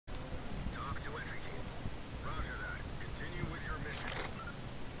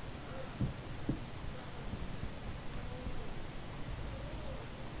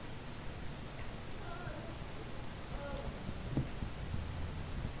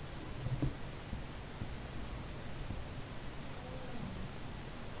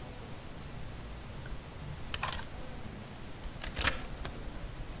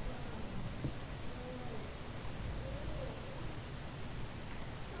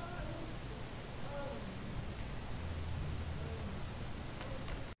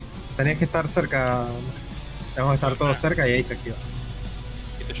tenés que estar cerca. Tenemos que estar todos cerca y ahí se activa.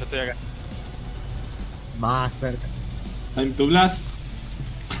 Listo, yo estoy acá. Más cerca. Time to blast.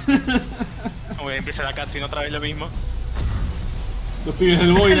 Voy a empezar la cutscene otra vez lo mismo. Los pibes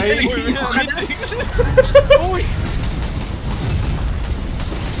del Void ahí. Uy, mira, Matrix. Uy.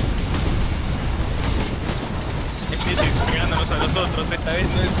 Es Matrix pegándonos a nosotros, esta vez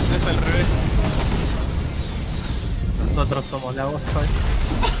no es al revés. Nosotros somos la voz hoy.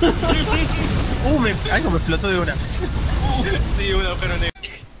 Algo me explotó de una. Sí, un agujero negro.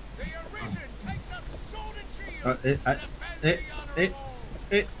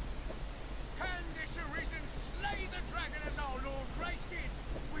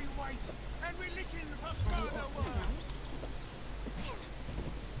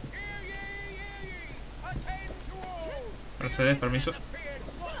 Mercedes, permiso.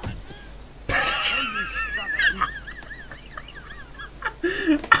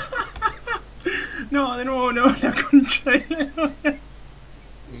 No, de nuevo no, la concha de la novia.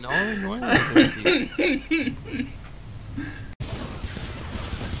 No, de nuevo.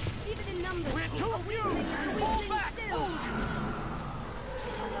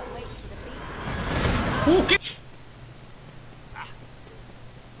 ¿Qué?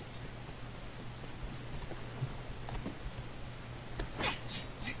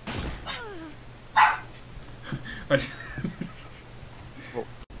 Vale.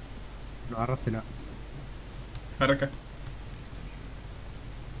 No agarraste nada. Arca.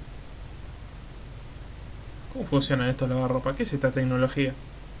 ¿Cómo funciona esto de lavarropa? ¿Qué es esta tecnología?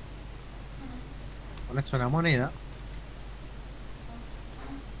 Pones una moneda.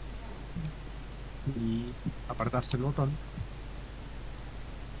 Y apartás el botón.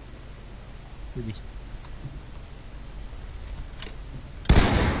 Y listo.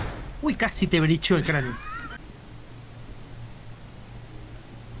 Uy, casi te brichó el cráneo.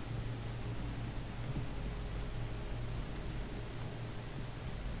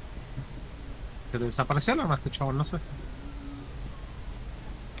 ¿Se le desapareció el arma a este chabón? No sé.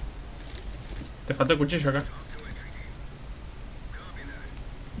 Te falta el cuchillo acá.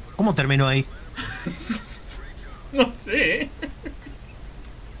 ¿Cómo terminó ahí? No sé.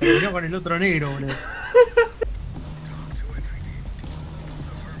 Terminó con el otro negro, boludo.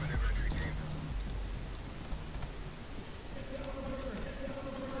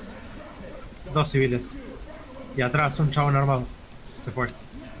 Dos civiles. Y atrás un chabón armado. Se fue.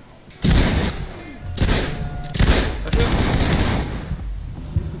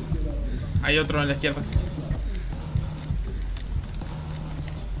 Hay otro en la izquierda.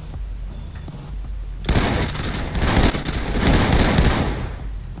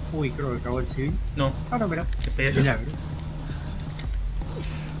 Uy, creo que acabó el civil. No. Ah, no, mira. Te pegué yo. Milagro.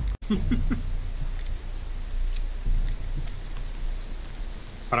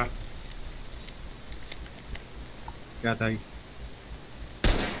 Pará. Quédate ahí.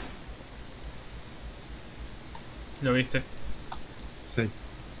 ¿Lo viste? Sí.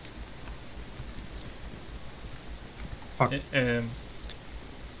 Fuck. Ahí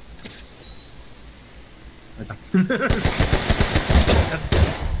está.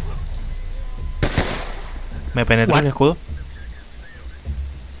 ¿Me penetró el escudo?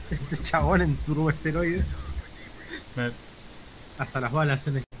 Ese chabón en turboesteroides. me... Hasta las balas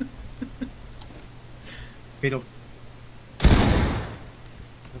en el... Pero...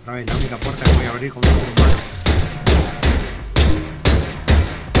 Otra vez, la única puerta que voy a abrir como un ser humano.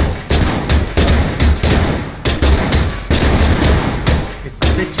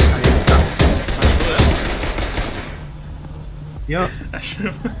 Estás hecha, hija de puta. Dios.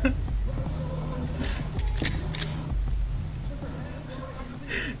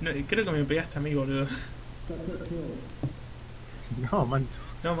 No, creo que me pegaste a mí, boludo. No, man.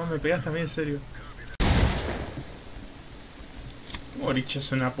 No, man, me pegaste a mí, en serio. ¿Cómo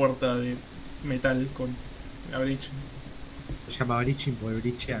brichas una puerta de metal con la bricha? Se llama breaching porque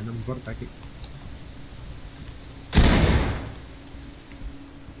brichea, no me importa qué.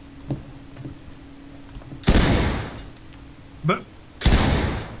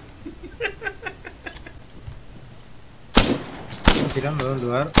 Estoy tirando de un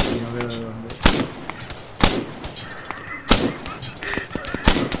lugar y no veo de dónde.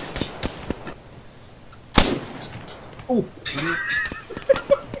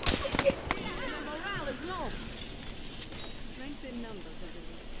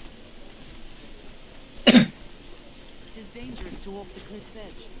 It is dangerous to walk the cliff's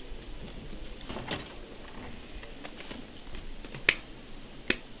edge.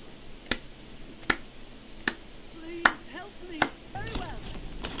 Please help me. Very well.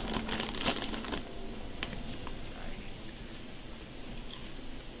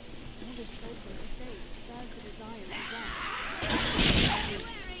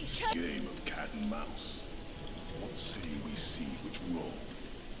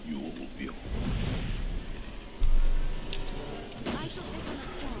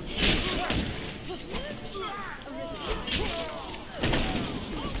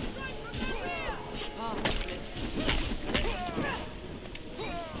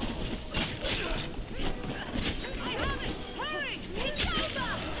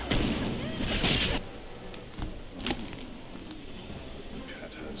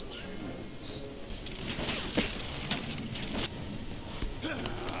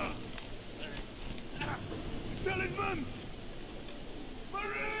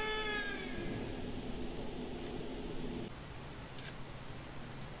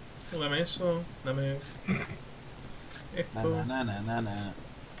 Dame eso, dame esto. Na.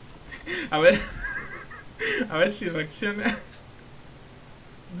 A ver. A ver si reacciona.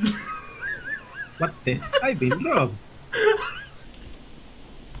 What the? I've been robbed.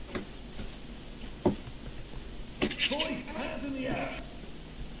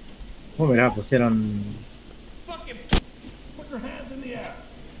 Oh, mirá, pusieron.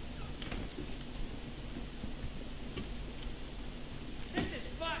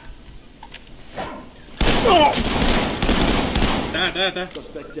 Está.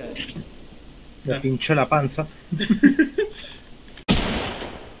 Me pinchó la panza.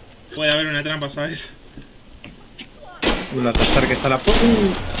 Puede haber una trampa, ¿sabes? No te acerques a la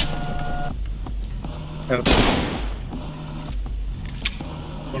puerta.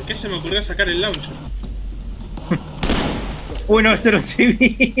 ¿Por qué se me ocurrió sacar el launcher? Uy, no, ese era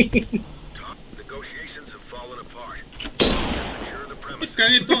civil. Me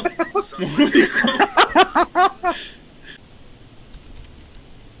cagué todo.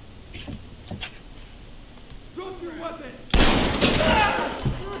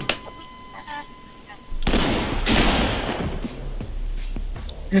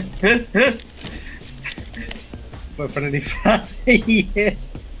 Fue Friendly Fire.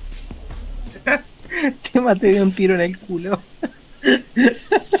 Te maté de un tiro en el culo.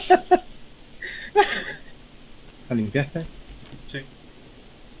 ¿La limpiaste? Sí.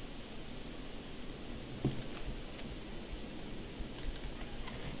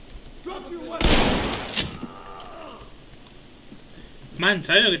 Man,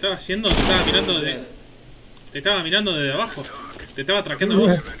 ¿sabes lo que estaba haciendo? Te estaba mirando desde abajo. Te estaba traqueando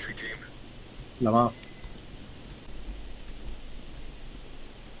vos. La mano.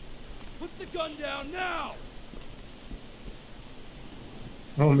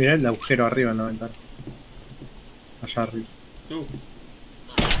 Vamos a mirar el agujero arriba en la ventana. Allá arriba. Tú.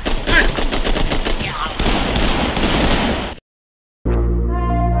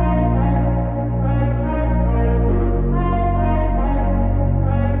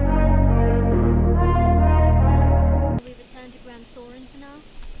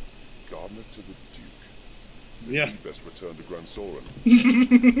 Yes. Best return to Grand Soren. Tis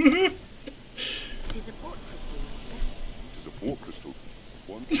a port crystal, master. Tis a port crystal.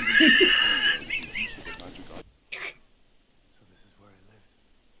 One can use of a magic item. So this is where I lived.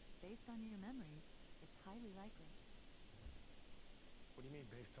 Based on your memories, it's highly likely. What do you mean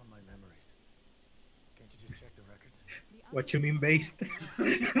based on my memories? Can't you just check the records? What you mean based?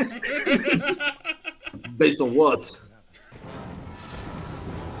 Based on what?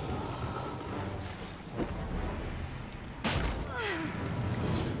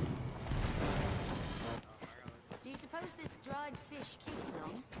 Do you suppose this dried fish keeps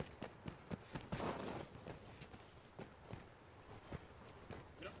long?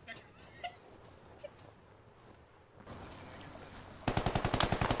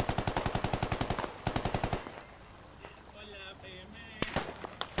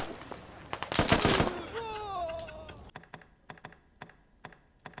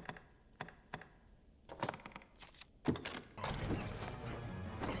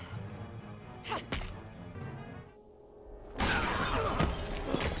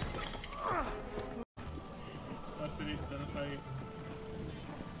 Va a ser esto, no sabía.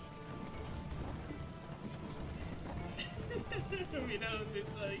 Mira dónde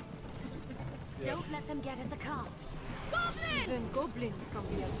estoy. Don't let them get at the cart. Goblin! Even goblins can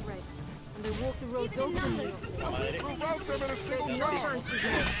be a threat. And they walk the roads openly. Take no chances,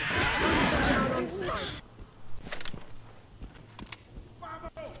 men. Hunt them down on sight.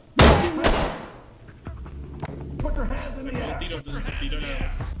 Tiro la...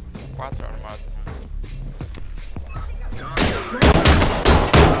 4 armados.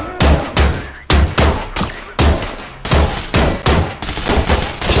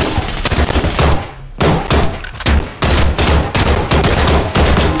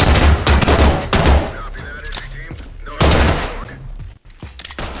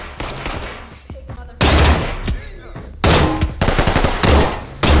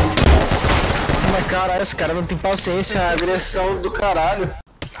 Caralho, esse cara não tem paciência, a agressão do caralho.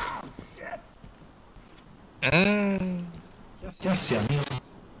 Que assim, amigo?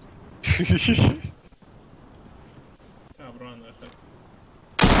 Estaba probando, dejar.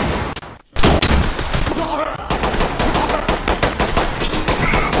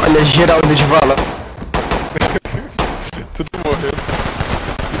 Olha, Geraldo de vala. Tudo morreu.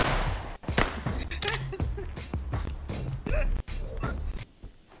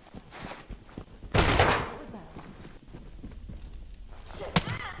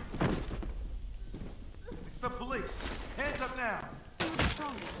 police. Hands up now.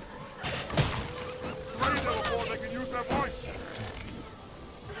 Ready them before they can use their voice.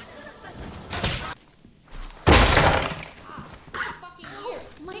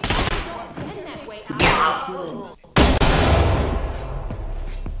 My God, don't bend that way.